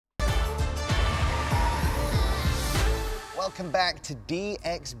Welcome back to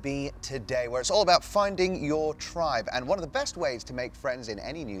DXB Today, where it's all about finding your tribe. And one of the best ways to make friends in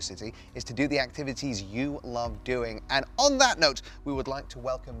any new city is to do the activities you love doing. And on that note, we would like to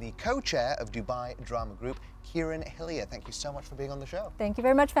welcome the co-chair of Dubai Drama Group, Kieran Hillier. Thank you so much for being on the show. Thank you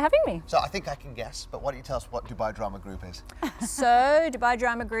very much for having me. So I think I can guess, but why don't you tell us what Dubai Drama Group is? So Dubai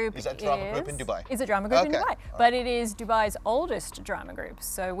Drama Group is a drama group in Dubai. Is a drama group in Dubai, Right. but it is Dubai's oldest drama group.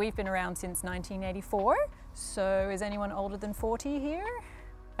 So we've been around since 1984. So is anyone older than 40 here?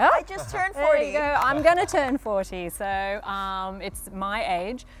 Oh, I just turned 40. There you go. I'm going to turn 40, so it's my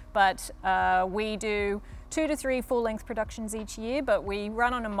age. But we do 2 to 3 full-length productions each year, but we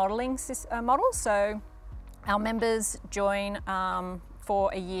run on a modelling model. So our members join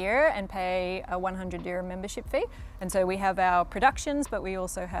for a year and pay a 100 dirham membership fee. And so we have our productions, but we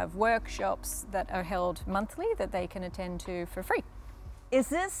also have workshops that are held monthly that they can attend to for free. Is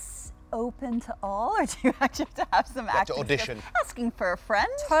this open to all, or do you actually have to have some acting to audition? skills? Asking for a friend?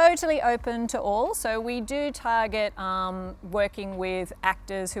 Totally open to all. So we do target working with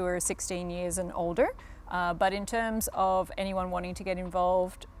actors who are 16 years and older. But in terms of anyone wanting to get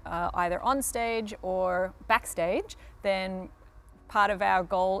involved either on stage or backstage, then part of our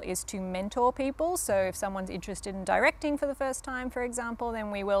goal is to mentor people. So if someone's interested in directing for the first time, for example,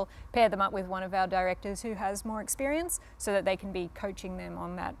 then we will pair them up with one of our directors who has more experience so that they can be coaching them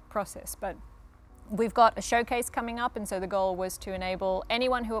on that process. But we've got a showcase coming up, and so the goal was to enable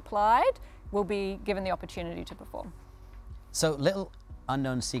anyone who applied will be given the opportunity to perform. So little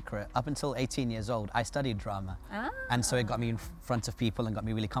unknown secret, up until 18 years old, I studied drama. And so it got me in front of people and got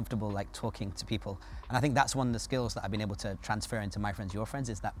me really comfortable like talking to people. And I think that's one of the skills that I've been able to transfer into my friends, your friends,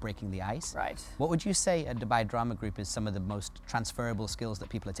 is that breaking the ice. Right. What would you say at Dubai Drama Group is some of the most transferable skills that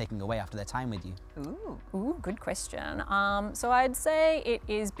people are taking away after their time with you? Ooh, good question. So I'd say it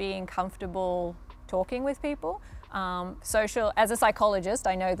is being comfortable talking with people. As a psychologist,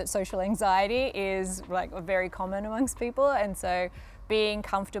 I know that social anxiety is like very common amongst people, and so being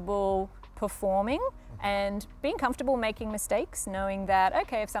comfortable performing and being comfortable making mistakes, knowing that,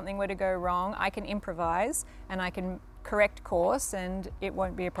 okay, if something were to go wrong, I can improvise and I can correct course and it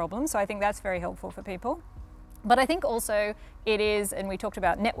won't be a problem. So I think that's very helpful for people. But I think also it is, and we talked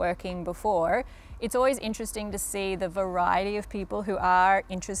about networking before, it's always interesting to see the variety of people who are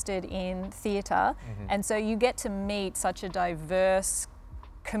interested in theatre. And so you get to meet such a diverse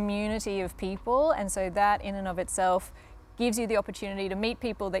community of people, and so that in and of itself gives you the opportunity to meet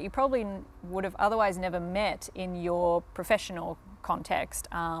people that you probably would have otherwise never met in your professional context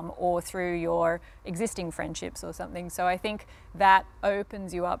or through your existing friendships or something. So I think that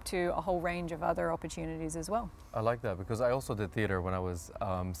opens you up to a whole range of other opportunities as well. I like that because I also did theater when I was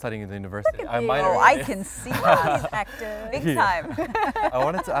studying in the university. Look at you. Oh, I can see that. Actor. Big time. I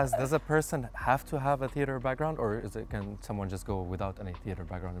wanted to ask, does a person have to have a theater background, or can someone just go without any theater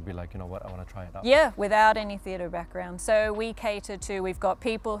background and be like, you know what, I want to try it out? Yeah, without any theatre background. So we cater to, we've got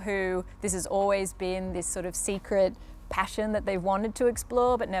people who this has always been this sort of secret passion that they've wanted to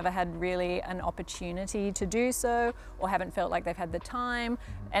explore but never had really an opportunity to do so, or haven't felt like they've had the time.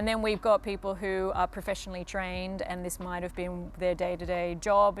 And then we've got people who are professionally trained, and this might have been their day-to-day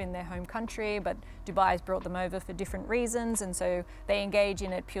job in their home country, but Dubai has brought them over for different reasons, and so they engage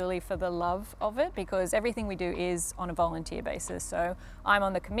in it purely for the love of it, because everything we do is on a volunteer basis. So I'm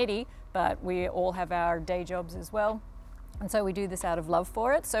on the committee, but we all have our day jobs as well, and so we do this out of love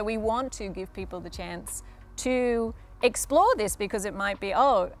for it. So we want to give people the chance to explore this, because it might be,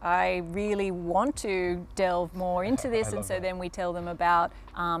 oh, I really want to delve more into this, and so then we tell them about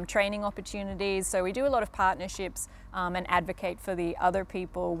training opportunities. So we do a lot of partnerships and advocate for the other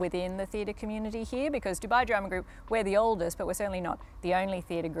people within the theatre community here, because Dubai Drama Group, we're the oldest, but we're certainly not the only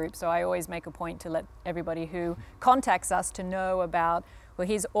theatre group. So I always make a point to let everybody who contacts us to know about, well,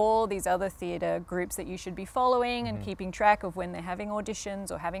 here's all these other theatre groups that you should be following and keeping track of when they're having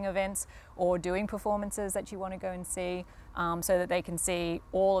auditions or having events or doing performances that you want to go and see, so that they can see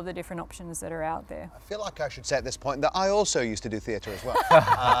all of the different options that are out there. I feel like I should say at this point that I also used to do theatre as well.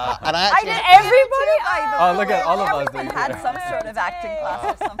 And I actually, Everybody? Look at all of us. Everyone had some sort of acting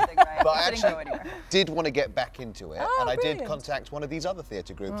class or something, right? But I Didn't go actually anywhere. did want to get back into it, and I did brilliant. contact one of these other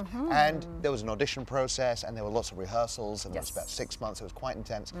theatre groups, and there was an audition process, and there were lots of rehearsals, and it was about 6 months. It was quite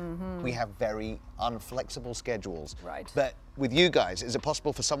intense. We have very unflexible schedules. Right. But with you guys, is it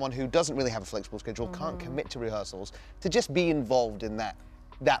possible for someone who doesn't really have a flexible schedule, can't commit to rehearsals, to just be involved in that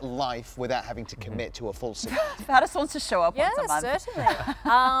life without having to commit to a full 6 months? Faris wants to show up Yeah, once a month. certainly.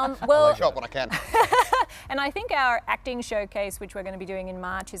 I'll Well, show up when I can. And I think our acting showcase, which we're going to be doing in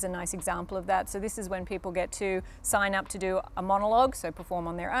March, is a nice example of that. So this is when people get to sign up to do a monologue, so perform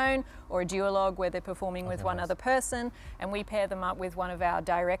on their own, or a duologue where they're performing with one other person, and we pair them up with one of our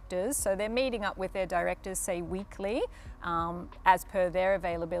directors. So they're meeting up with their directors, say weekly, as per their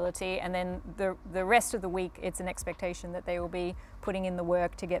availability, and then the rest of the week it's an expectation that they will be putting in the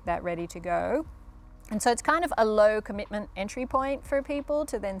work to get that ready to go. And so it's kind of a low commitment entry point for people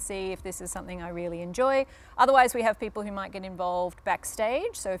to then see if this is something I really enjoy. Otherwise, we have people who might get involved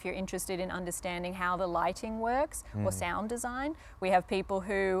backstage. So if you're interested in understanding how the lighting works or sound design, we have people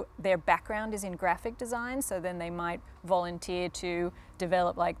who their background is in graphic design. So then they might volunteer to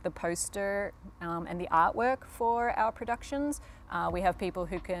develop like the poster and the artwork for our productions. We have people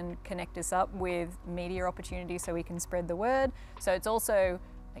who can connect us up with media opportunities so we can spread the word. So it's also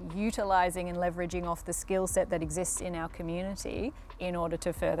utilizing and leveraging off the skill set that exists in our community in order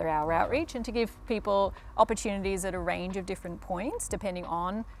to further our outreach and to give people opportunities at a range of different points depending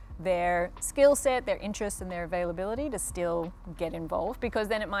on their skill set, their interests and their availability to still get involved, because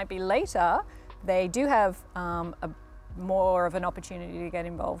then it might be later they do have more of an opportunity to get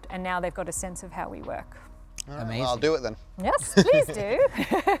involved, and now they've got a sense of how we work. Amazing. Well, I'll do it then. Yes, please do.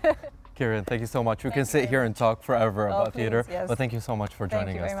 Kieran, thank you so much. We can sit here and talk forever about theatre, yes. but thank you so much for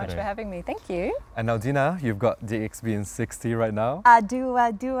joining us today. Thank you very much for having me. Thank you. And now, Dina, you've got DXB in 60 right now. I do.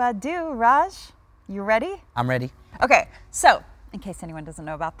 Raj, you ready? I'm ready. Okay, so in case anyone doesn't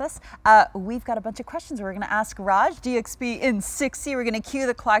know about this, we've got a bunch of questions we're going to ask Raj, DXB in 60. We're going to cue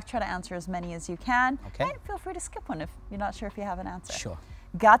the clock, try to answer as many as you can. Okay. And feel free to skip one if you're not sure if you have an answer. Sure.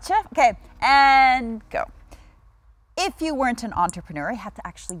 Gotcha. Okay, and go. If you weren't an entrepreneur, you had to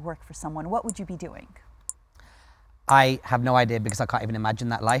actually work for someone, what would you be doing? I have no idea because I can't even imagine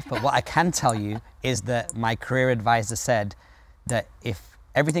that life. But what I can tell you is that my career advisor said that if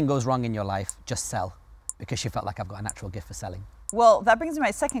everything goes wrong in your life, just sell, because she felt like I've got a natural gift for selling. Well, that brings me to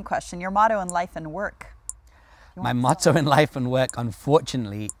my second question, your motto in life and work. My motto in life and work,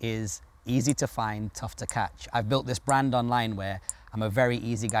 unfortunately, is easy to find, tough to catch. I've built this brand online where I'm a very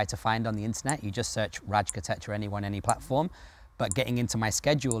easy guy to find on the internet. You just search Raj Kotecha anywhere on any platform. But getting into my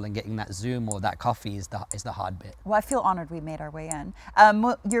schedule and getting that Zoom or that coffee is the hard bit. Well, I feel honored we made our way in.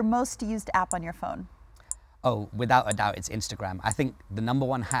 Your most used app on your phone? Oh, without a doubt, it's Instagram. I think the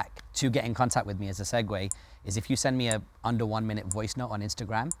 #1 hack to get in contact with me as a segue is if you send me a under 1 minute voice note on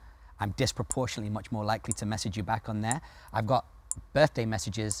Instagram, I'm disproportionately much more likely to message you back on there. I've got birthday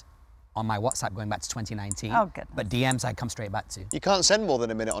messages on my WhatsApp going back to 2019. Oh, goodness. But DMs I come straight back to. You can't send more than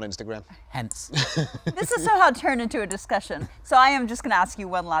a minute on Instagram. Hence. This is somehow turned into a discussion. So I am just going to ask you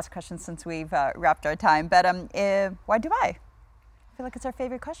one last question since we've wrapped our time. But why Dubai? I feel like it's our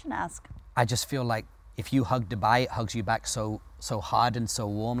favorite question to ask. I just feel like if you hug Dubai, it hugs you back so hard and so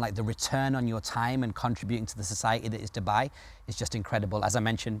warm. Like the return on your time and contributing to the society that is Dubai is just incredible. As I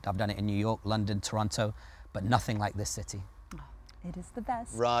mentioned, I've done it in New York, London, Toronto, but nothing like this city. It is the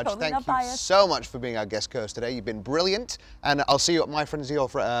best. Raj, totally thank you so much for being our guest co-host today. You've been brilliant, and I'll see you at My Friends Your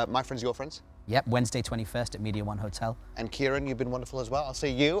Friends. Yep, Wednesday 21st at Media One Hotel. And Kieran, you've been wonderful as well. I'll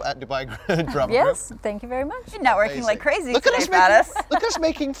see you at Dubai Drama Yes, Group. thank you very much. You're networking Amazing. like crazy Look at today, us Faddis. look at us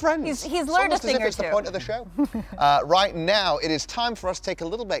making friends. He's It's learned a almost as thing if or it's the two. point of the show. Right now, it is time for us to take a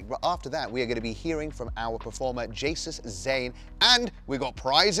little break. But after that, we are going to be hearing from our performer, Jasus Zane. And we've got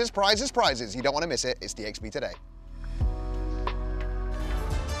prizes. You don't want to miss it. It's DXB Today.